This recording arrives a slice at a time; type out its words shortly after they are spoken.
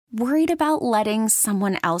Worried about letting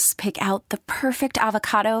someone else pick out the perfect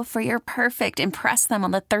avocado for your perfect impress them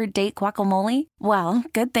on the third date guacamole? Well,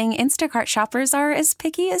 good thing Instacart shoppers are as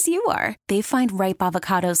picky as you are. They find ripe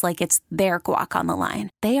avocados like it's their guac on the line.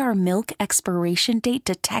 They are milk expiration date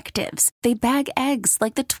detectives. They bag eggs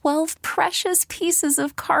like the 12 precious pieces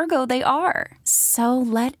of cargo they are. So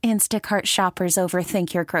let Instacart shoppers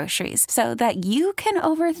overthink your groceries so that you can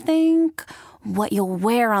overthink what you'll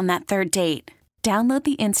wear on that third date. Download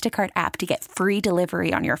the Instacart app to get free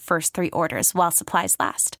delivery on your first 3 orders while supplies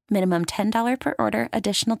last. Minimum $10 per order.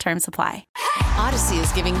 Additional terms apply. Odyssey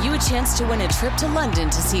is giving you a chance to win a trip to London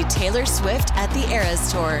to see Taylor Swift at the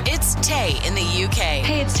Eras Tour. It's Tay in the UK.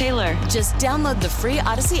 Hey, it's Taylor. Just download the free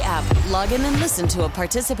Odyssey app, log in and listen to a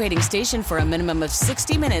participating station for a minimum of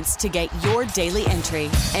 60 minutes to get your daily entry.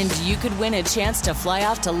 And you could win a chance to fly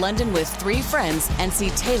off to London with 3 friends and see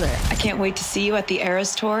Taylor. I can't wait to see you at the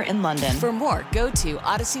Eras Tour in London. For more, go to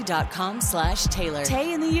odyssey.com/Taylor.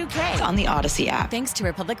 Tay in the UK. It's on the Odyssey app. Thanks to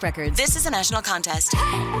Republic Records. This is a national contest.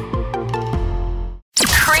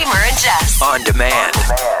 Kramer and Jess. On demand.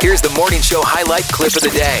 Here's the morning show highlight clip of the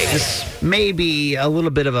day. This may be a little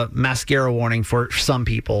bit of a mascara warning for some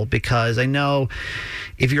people, because I know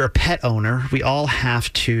if you're a pet owner, we all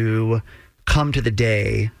have to come to the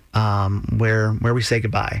day where we say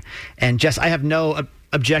goodbye. And Jess, I have no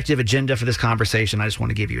objective agenda for this conversation. I just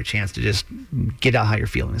want to give you a chance to just get out how you're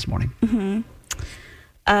feeling this morning.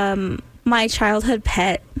 Mm-hmm. My childhood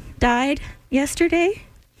pet died yesterday.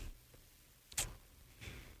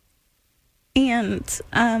 And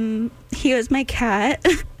he was my cat.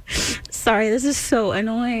 Sorry, this is so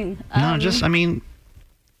annoying.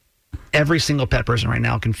 Every single pet person right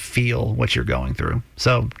now can feel what you're going through.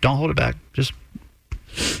 So don't hold it back. Just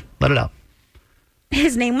let it out.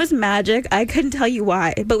 His name was Magic. I couldn't tell you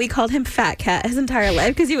why, but we called him Fat Cat his entire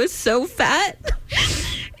life because he was so fat.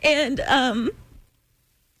 And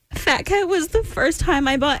Fat Cat was the first time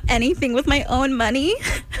I bought anything with my own money.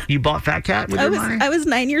 You bought Fat Cat with your money? I was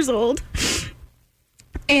 9 years old.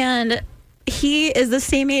 And he is the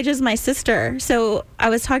same age as my sister. So I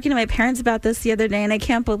was talking to my parents about this the other day, and I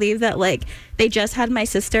can't believe that, like, they just had my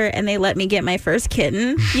sister and they let me get my first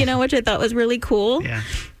kitten, which I thought was really cool. Yeah.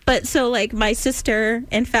 But so, like, my sister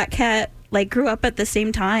and Fat Cat, like, grew up at the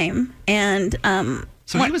same time. And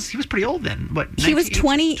so he was pretty old then. What? He was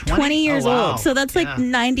 20 years old. So that's like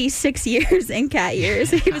 96 years in cat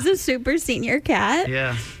years. He was a super senior cat.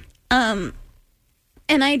 Yeah. And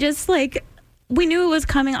I just, like, we knew it was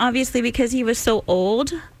coming, obviously, because he was so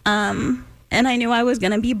old. And I knew I was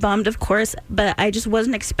going to be bummed, of course, but I just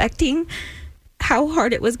wasn't expecting how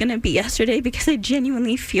hard it was going to be yesterday, because I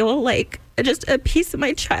genuinely feel like just a piece of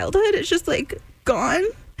my childhood is just, like, gone.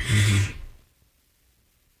 Mm-hmm.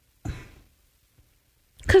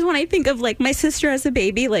 Because when I think of, like, my sister as a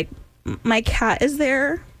baby, like, my cat is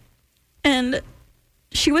there, and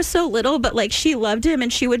she was so little, but, like, she loved him,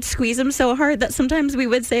 and she would squeeze him so hard that sometimes we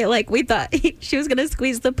would say, like, we thought she was gonna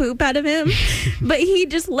squeeze the poop out of him, but he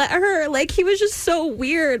just let her. Like, he was just so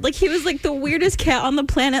weird. Like, he was, like, the weirdest cat on the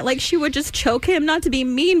planet. Like, she would just choke him, not to be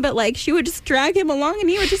mean, but, like, she would just drag him along, and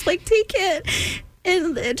he would just, like, take it,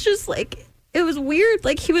 and it's just, like, it was weird.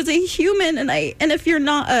 Like, he was a human, and if you're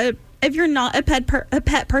not a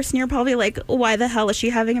pet person, you're probably like, why the hell is she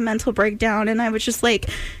having a mental breakdown? And I was just, like,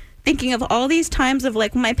 thinking of all these times of,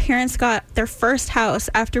 like, when my parents got their first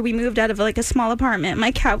house after we moved out of, like, a small apartment,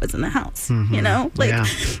 my cat was in the house, like, yeah.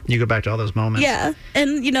 You go back to all those moments. Yeah.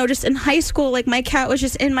 And, just in high school, like, my cat was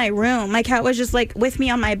just in my room. My cat was just, like, with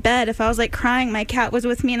me on my bed. If I was, like, crying, my cat was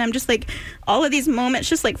with me. And I'm just, like, all of these moments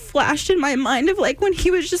just, like, flashed in my mind of, like, when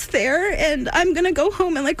he was just there, and I'm gonna go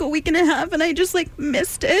home in, like, a week and a half, and I just, like,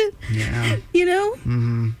 missed it. Yeah.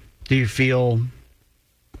 Mm-hmm. Do you feel,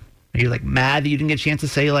 are you, like, mad that you didn't get a chance to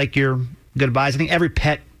say, like, your goodbyes? I think every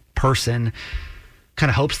pet person kind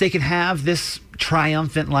of hopes they can have this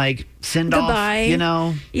triumphant, like, send-off,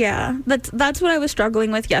 goodbye. Yeah, that's what I was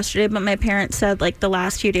struggling with yesterday, but my parents said, like, the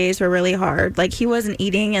last few days were really hard. Like, he wasn't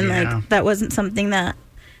eating, and, like, that wasn't something that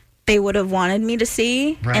they would have wanted me to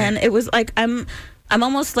see. Right. And it was, like, I'm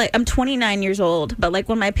almost, like, I'm 29 years old, but, like,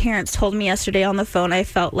 when my parents told me yesterday on the phone, I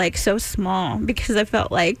felt, like, so small, because I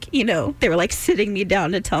felt like, they were, like, sitting me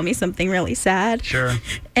down to tell me something really sad. Sure.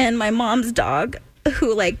 And my mom's dog,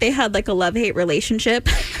 who, like, they had, like, a love-hate relationship,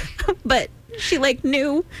 but she, like,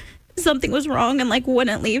 knew something was wrong and, like,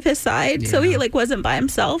 wouldn't leave his side, so he, like, wasn't by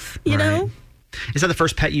himself, you know? Is that the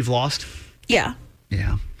first pet you've lost? Yeah.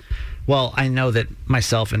 Yeah. Well, I know that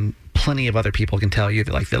myself and plenty of other people can tell you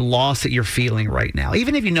that, like, the loss that you're feeling right now,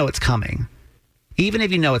 even if you know it's coming, Even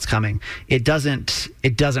if you know it's coming, it doesn't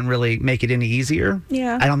really make it any easier.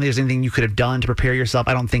 Yeah. I don't think there's anything you could have done to prepare yourself.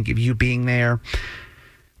 I don't think if you being there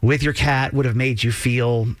with your cat would have made you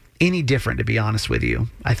feel any different, to be honest with you.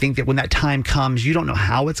 I think that when that time comes, you don't know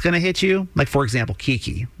how it's going to hit you. Like, for example,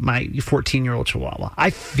 Kiki, my 14-year-old Chihuahua.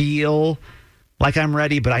 I feel like I'm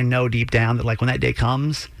ready, but I know deep down that, like, when that day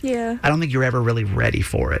comes, Yeah. I don't think you're ever really ready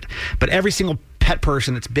for it. But every single pet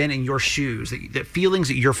person that's been in your shoes, the feelings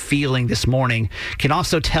that you're feeling this morning can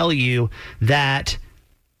also tell you that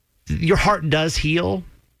your heart does heal.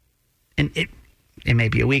 And it may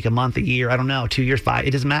be a week, a month, a year, I don't know, 2 years, 5,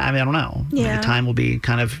 it doesn't matter. I mean, I don't know. Yeah. The time will be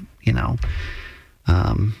kind of,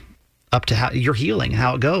 up to how you're healing,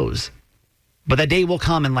 how it goes. But that day will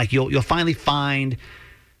come, and like you'll finally find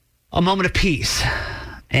a moment of peace,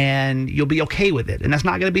 and you'll be okay with it. And that's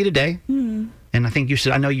not going to be today. Mm. And I think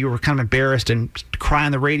I know you were kind of embarrassed and cry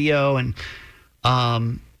on the radio, and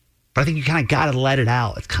but I think you kind of got to let it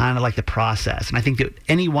out. It's kind of like the process. And I think that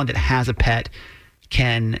anyone that has a pet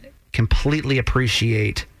can completely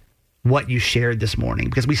appreciate what you shared this morning,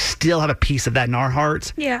 because we still have a piece of that in our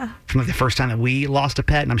hearts. Yeah. From like the first time that we lost a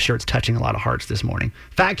pet, and I'm sure it's touching a lot of hearts this morning.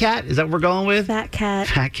 Fat Cat, is that what we're going with? Fat Cat.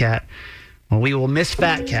 Fat Cat. Well, we will miss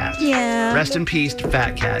Fat Cat. Yeah. Rest in peace to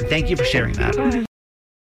Fat Cat. Thank you for sharing that.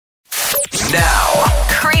 Now,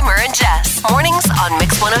 Kramer and Jess. Mornings on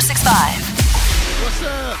Mix 106.5. What's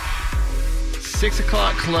up? 6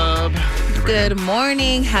 o'clock club. Good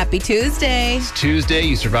morning. Happy Tuesday. It's Tuesday.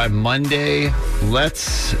 You survived Monday.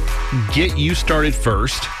 Let's get you started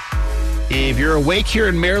first. If you're awake here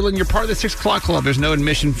in Maryland, you're part of the 6 o'clock club. There's no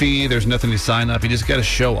admission fee. There's nothing to sign up. You just got to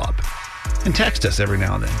show up and text us every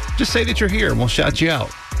now and then. Just say that you're here and we'll shout you out.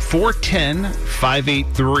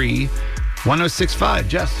 410-583-1065.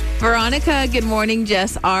 Jess. Veronica, good morning.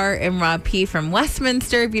 Jess R. and Rob P. from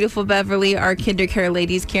Westminster. Beautiful Beverly. Our KinderCare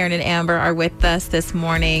ladies, Karen and Amber, are with us this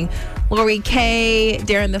morning. Lori K.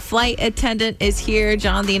 Darren, the flight attendant, is here.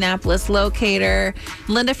 John, the Annapolis locator.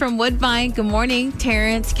 Linda from Woodbine. Good morning.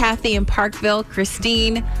 Terrence, Kathy in Parkville.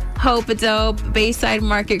 Christine, Hope, Adobe, Bayside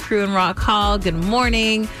Market Crew in Rock Hall. Good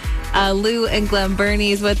morning. Lou and Glen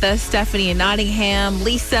Burney's with us. Stephanie in Nottingham.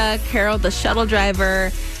 Lisa, Carol, the shuttle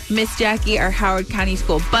driver. Miss Jackie, our Howard County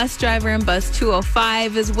School bus driver, and Bus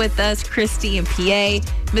 205 is with us. Christy in PA.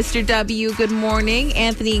 Mr. W, good morning.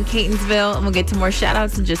 Anthony in Catonsville. And we'll get to more shout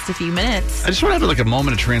outs in just a few minutes. I just want to have like a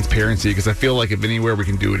moment of transparency, because I feel like if anywhere we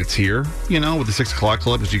can do it, it's here, with the 6 o'clock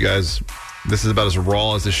club. As you guys, this is about as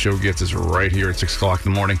raw as this show gets, is right here at 6 o'clock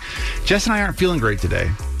in the morning. Jess and I aren't feeling great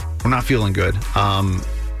today. We're not feeling good.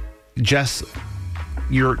 Jess,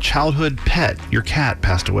 your childhood pet, your cat,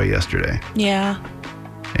 passed away yesterday. Yeah.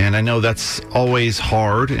 And I know that's always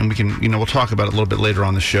hard, and we can, we'll talk about it a little bit later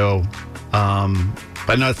on the show. But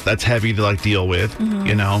I know that's heavy to like deal with,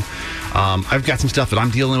 I've got some stuff that I'm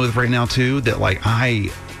dealing with right now too, that like I'm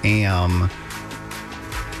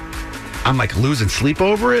like losing sleep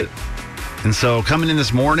over it. And so coming in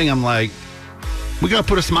this morning, I'm like, we got to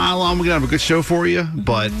put a smile on. We're going to have a good show for you. Mm-hmm.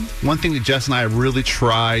 But one thing that Jess and I really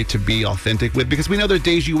try to be authentic with, because we know there's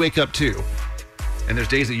days you wake up too. And there's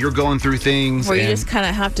days that you're going through things. Where you just kind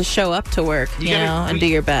of have to show up to work, and do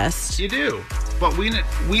your best. You do. But we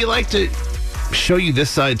like to show you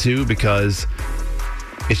this side too, because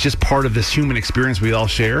it's just part of this human experience we all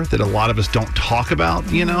share that a lot of us don't talk about,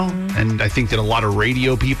 And I think that a lot of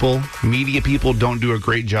radio people, media people don't do a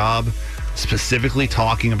great job specifically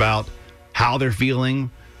talking about how they're feeling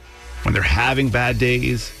when they're having bad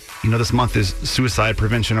days. This month is Suicide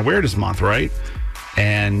Prevention Awareness Month, right?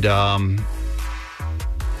 And,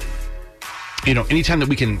 anytime that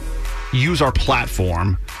we can use our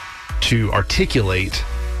platform to articulate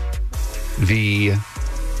the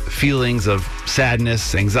feelings of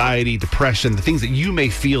sadness, anxiety, depression, the things that you may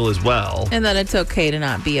feel as well. And that it's okay to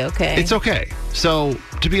not be okay. It's okay. So,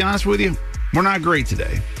 to be honest with you, we're not great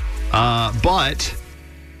today. But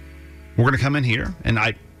we're going to come in here, and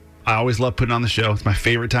I always love putting on the show. It's my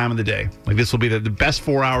favorite time of the day. Like, this will be the best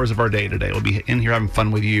 4 hours of our day today. We'll be in here having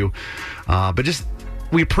fun with you. But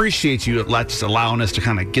we appreciate you just allowing us to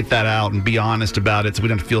kind of get that out and be honest about it, so we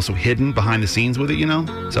don't feel so hidden behind the scenes with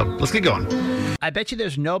it, So let's get going. I bet you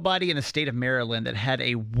there's nobody in the state of Maryland that had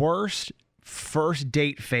a worse first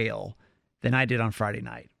date fail than I did on Friday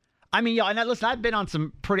night. I mean, y'all, and listen,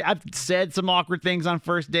 I've said some awkward things on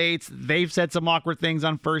first dates. They've said some awkward things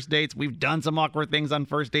on first dates. We've done some awkward things on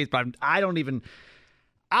first dates, but I don't even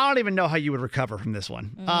know how you would recover from this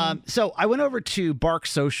one. So I went over to Bark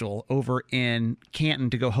Social over in Canton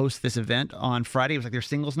to go host this event on Friday. It was like their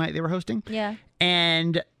singles night they were hosting. Yeah.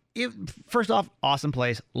 And First off, awesome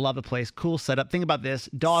place. Love the place. Cool setup. Think about this.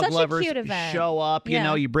 Dog Such a lovers cute event. show up. You Yeah.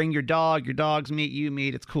 know, you bring your dogs meet, you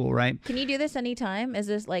meet. It's cool, right? Can you do this anytime? Is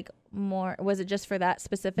this like more? Was it just for that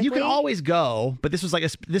specifically? You can always go, but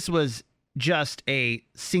this was just a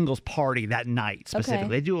singles party that night specifically.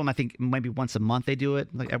 Okay. They do them, I think, maybe once a month. They do it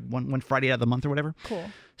like one Friday out of the month or whatever. Cool.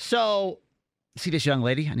 So, see this young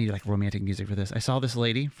lady? I need like romantic music for this. I saw this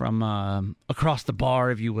lady from across the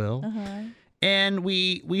bar, if you will. Uh-huh. And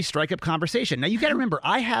we strike up conversation. Now, you got to remember,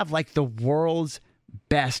 I have like the world's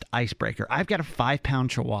best icebreaker. I've got a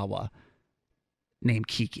 5-pound Chihuahua named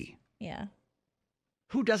Kiki. Yeah.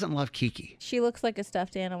 Who doesn't love Kiki? She looks like a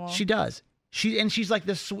stuffed animal. She does. She's like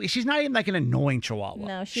this sweet. She's not even like an annoying Chihuahua.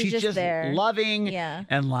 No, she's just there. Loving. Yeah.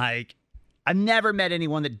 And like, I've never met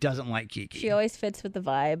anyone that doesn't like Kiki. She always fits with the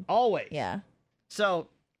vibe. Always. Yeah. So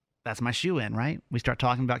that's my shoe in, right? We start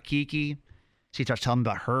talking about Kiki. She starts telling me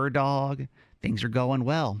about her dog. Things are going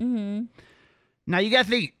well. Mm-hmm. Now you got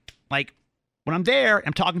to think, like, when I'm there,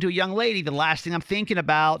 I'm talking to a young lady, the last thing I'm thinking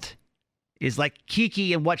about is like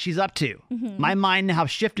Kiki and what she's up to. Mm-hmm. My mind now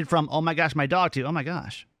shifted from, oh my gosh, my dog, to, oh my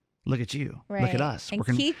gosh, look at you. Right. Look at us. And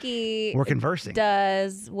Kiki we're conversing.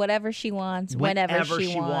 Does whatever she wants, whenever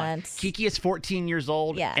she wants. Kiki is 14 years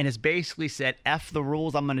old and has basically said, F the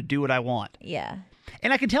rules, I'm going to do what I want. Yeah.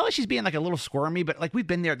 And I can tell that she's being like a little squirmy, but like we've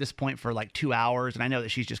been there at this point for like 2 hours, and I know that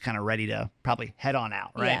she's just kind of ready to probably head on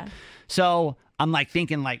out, right? Yeah. So I'm like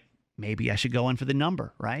thinking like maybe I should go in for the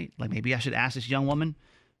number, right? Like maybe I should ask this young woman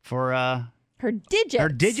for her digits. Her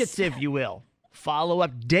digits, if you will.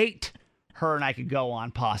 Follow-up date her and I could go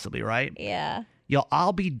on possibly, right? Yeah. Yo,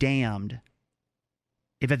 I'll be damned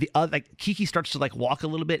if at the other, like Kiki starts to like walk a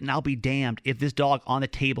little bit, and I'll be damned if this dog on the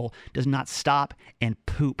table does not stop and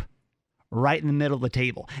poop right in the middle of the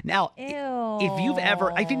table. Now, if you've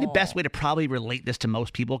ever, I think the best way to probably relate this to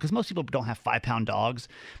most people, because most people don't have 5-pound dogs,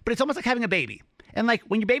 but it's almost like having a baby. And like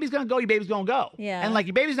when your baby's going to go, your baby's going to go. Yeah. And like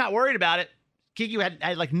your baby's not worried about it. Kiki had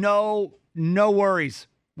like no worries.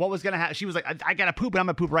 What was going to happen? She was like, I got to poop, and I'm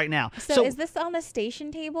going to poop right now. So is this on the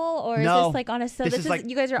station table, or No. is this like on a, this is like,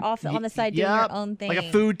 you guys are off on the side doing your own thing? Like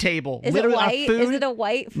a food table. Is Literally it on a white? food- Is it a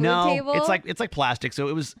white food table? No, it's like plastic. So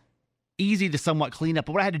it was easy to somewhat clean up.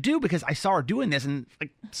 But what I had to do, because I saw her doing this, and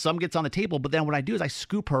like some gets on the table, but then what I do is I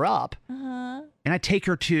scoop her up and I take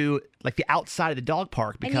her to like the outside of the dog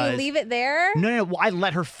park, because and you leave it there? No, well, I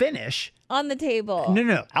let her finish. On the table?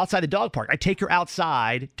 No, outside the dog park. I take her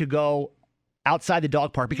outside to go outside the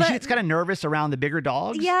dog park because she gets kind of nervous around the bigger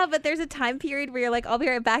dogs. Yeah, but there's a time period where you're like, I'll be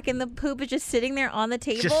right back, and the poop is just sitting there on the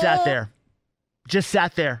table. Just sat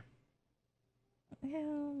there.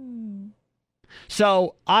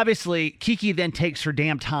 So obviously, Kiki then takes her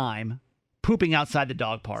damn time pooping outside the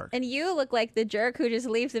dog park. And you look like the jerk who just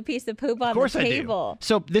leaves a piece of poop on Of course the I table. do.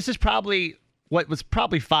 So this is probably what was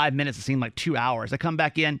probably 5 minutes. It seemed like 2 hours. I come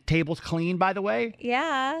back in, table's clean, by the way.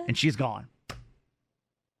 Yeah. And she's gone.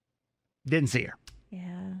 Didn't see her.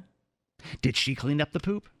 Yeah. Did she clean up the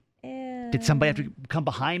poop? Ew. Did somebody have to come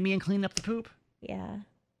behind me and clean up the poop? Yeah.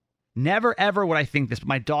 Never, ever would I think this, but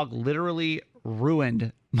my dog literally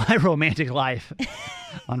ruined my romantic life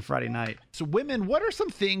on Friday night. So women, what are some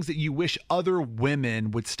things that you wish other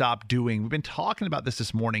women would stop doing? We've been talking about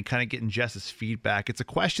this morning, kind of getting Jess's feedback. It's a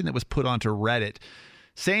question that was put onto Reddit.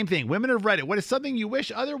 Same thing. Women of Reddit, what is something you wish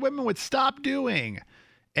other women would stop doing?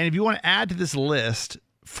 And if you want to add to this list,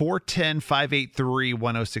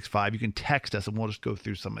 410-583-1065, you can text us and we'll just go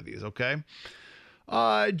through some of these, okay?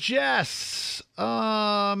 Jess,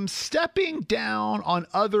 stepping down on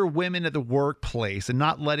other women at the workplace and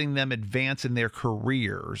not letting them advance in their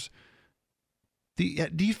careers. Do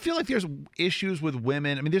you feel like there's issues with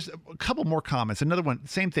women? I mean, there's a couple more comments. Another one,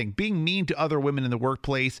 same thing. Being mean to other women in the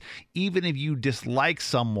workplace, even if you dislike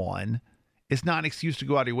someone, it's not an excuse to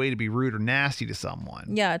go out of your way to be rude or nasty to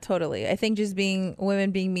someone. Yeah, totally. I think just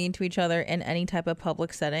women being mean to each other in any type of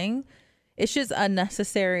public setting, it's just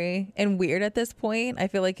unnecessary and weird at this point. I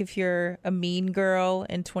feel like if you're a mean girl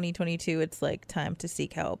in 2022, it's like time to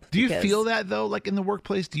seek help. Do you feel that though? Like in the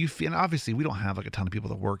workplace, do you feel, and obviously we don't have like a ton of people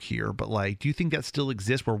that work here, but like, do you think that still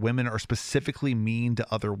exists where women are specifically mean to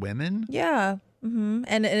other women? Yeah. Mm-hmm.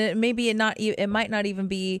 And it might not even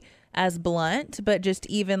be as blunt, but just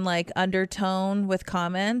even like undertone with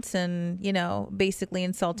comments and, you know, basically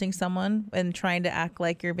insulting someone and trying to act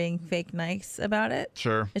like you're being fake nice about it.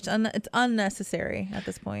 Sure. It's unnecessary at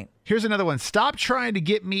this point. Here's another one. Stop trying to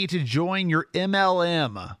get me to join your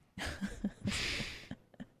MLM.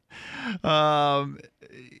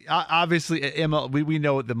 obviously, Emma, we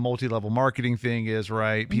know what the multi-level marketing thing is,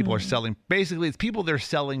 right? People are selling, basically, it's people that are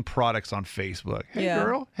selling products on Facebook. Hey,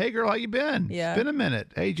 girl, how you been? Yeah. It's been a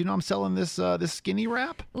minute. Hey, do you know I'm selling this skinny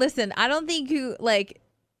wrap? Listen, I don't think you,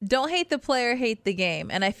 don't hate the player, hate the game.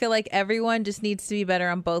 And I feel like everyone just needs to be better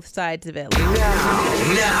on both sides of it.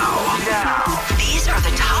 Now. These are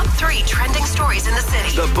the top 3 trending stories in the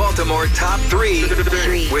city. The Baltimore Top 3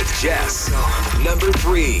 with Jess. Number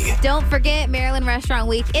 3. Don't forget, Maryland Restaurant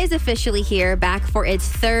Week is officially here, back for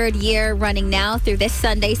its 3rd year, running now through this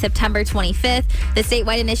Sunday, September 25th. The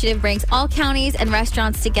statewide initiative brings all counties and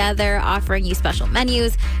restaurants together, offering you special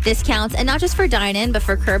menus, discounts, and not just for dine-in, but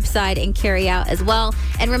for curbside and carry-out as well.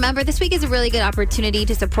 And remember, this week is a really good opportunity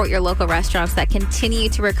to support your local restaurants that continue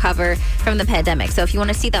to recover from the pandemic. So if you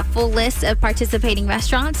want to see that full list of participating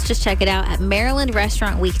restaurants, just check it out at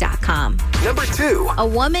MarylandRestaurantWeek.com. Number 2. A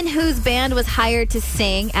woman whose band was hired to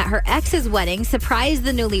sing at her ex's wedding surprised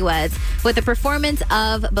the newlyweds with a performance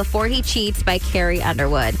of Before He Cheats by Carrie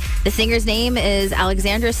Underwood. The singer's name is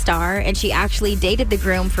Alexandra Starr, and she actually dated the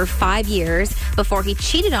groom for 5 years before he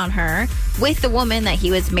cheated on her with the woman that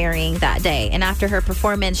he was marrying that day. And after her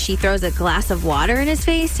performance, she throws a glass of water in his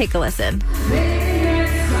face. Take a listen.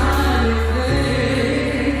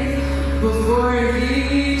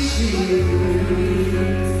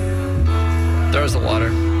 Throws the water.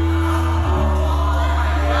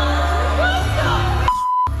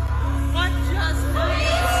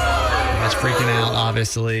 That's freaking out,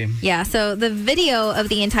 obviously. Yeah, so the video of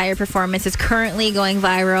the entire performance is currently going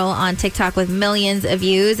viral on TikTok with millions of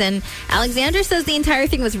views. And Alexandra says the entire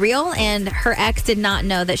thing was real, and her ex did not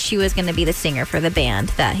know that she was going to be the singer for the band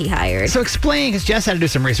that he hired. So explain, because Jess had to do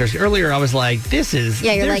some research. Earlier, I was like, there's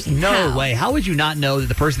like, no how? way. How would you not know that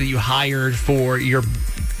the person that you hired for your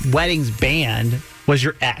wedding's band was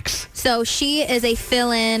your ex? So she is a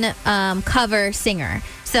fill-in cover singer.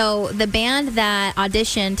 So the band that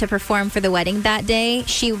auditioned to perform for the wedding that day,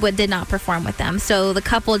 she did not perform with them. So the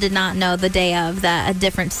couple did not know the day of that a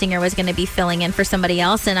different singer was going to be filling in for somebody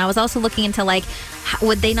else. And I was also looking into,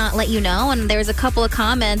 would they not let you know? And there was a couple of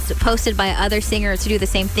comments posted by other singers to do the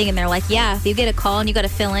same thing. And they're like, yeah, if you get a call and you got to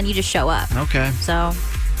fill in, you just show up. Okay. So.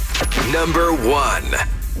 Number 1.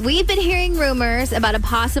 We've been hearing rumors about a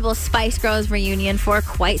possible Spice Girls reunion for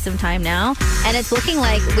quite some time now, and it's looking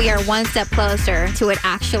like we are one step closer to it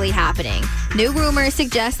actually happening. New rumors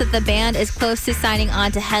suggest that the band is close to signing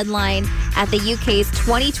on to headline at the UK's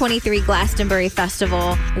 2023 Glastonbury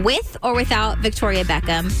Festival with or without Victoria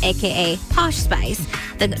Beckham, aka Posh Spice.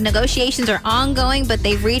 The negotiations are ongoing, but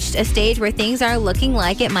they've reached a stage where things are looking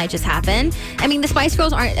like it might just happen. I mean, the Spice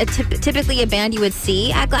Girls aren't typically a band you would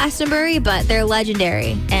see at Glastonbury, but they're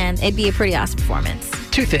legendary, and it'd be a pretty awesome performance.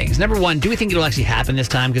 2 things. Number 1, do we think it'll actually happen this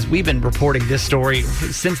time? Because we've been reporting this story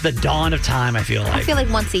since the dawn of time, I feel like. I feel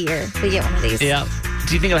like once a year we get one of these. Yeah.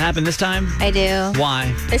 Do you think it'll happen this time? I do.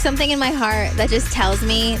 Why? There's something in my heart that just tells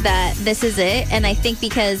me that this is it. And I think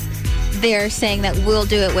because they're saying that we'll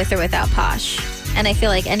do it with or without Posh. And I feel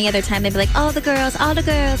like any other time they'd be like, all the girls,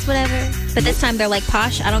 whatever. But this time they're like,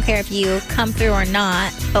 Posh, I don't care if you come through or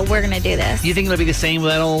not, but we're going to do this. You think it'll be the same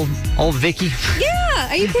with that old Vicky? Yeah.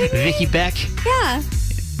 Are you kidding me? Vicky Beck? Yeah.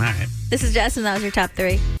 All right. This is Jess, and that was your top 3.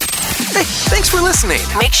 Hey, thanks for listening.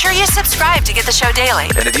 Make sure you subscribe to get the show daily.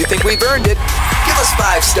 And if you think we've earned it, give us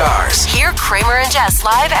 5 stars. Hear Kramer and Jess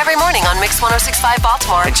live every morning on Mix 106.5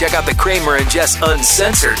 Baltimore. And check out the Kramer and Jess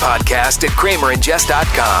Uncensored podcast at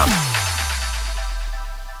kramerandjess.com.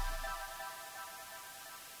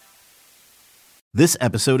 This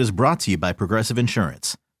episode is brought to you by Progressive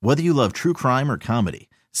Insurance. Whether you love true crime or comedy,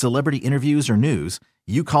 celebrity interviews or news,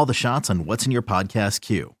 you call the shots on what's in your podcast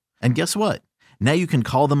queue. And guess what? Now you can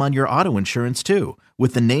call them on your auto insurance too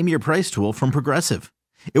with the Name Your Price tool from Progressive.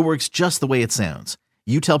 It works just the way it sounds.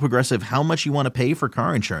 You tell Progressive how much you want to pay for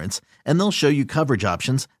car insurance, and they'll show you coverage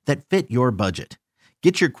options that fit your budget.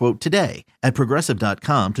 Get your quote today at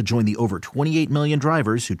Progressive.com to join the over 28 million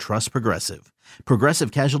drivers who trust Progressive.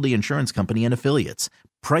 Progressive Casualty Insurance Company and Affiliates.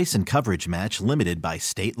 Price and coverage match limited by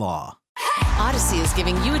state law. Odyssey is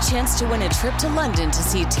giving you a chance to win a trip to London to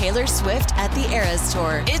see Taylor Swift at the Eras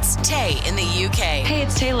Tour. It's Tay in the UK. Hey,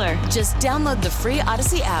 it's Taylor. Just download the free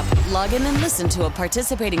Odyssey app, log in and listen to a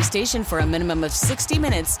participating station for a minimum of 60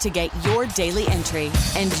 minutes to get your daily entry.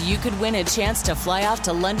 And you could win a chance to fly off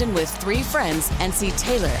to London with 3 friends and see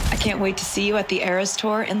Taylor. I can't wait to see you at the Eras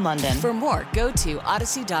Tour in London. For more, go to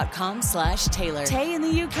odyssey.com/Taylor. Tay in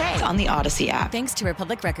the UK. On the Odyssey app. Thanks to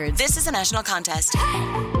Republic Records. This is a national contest.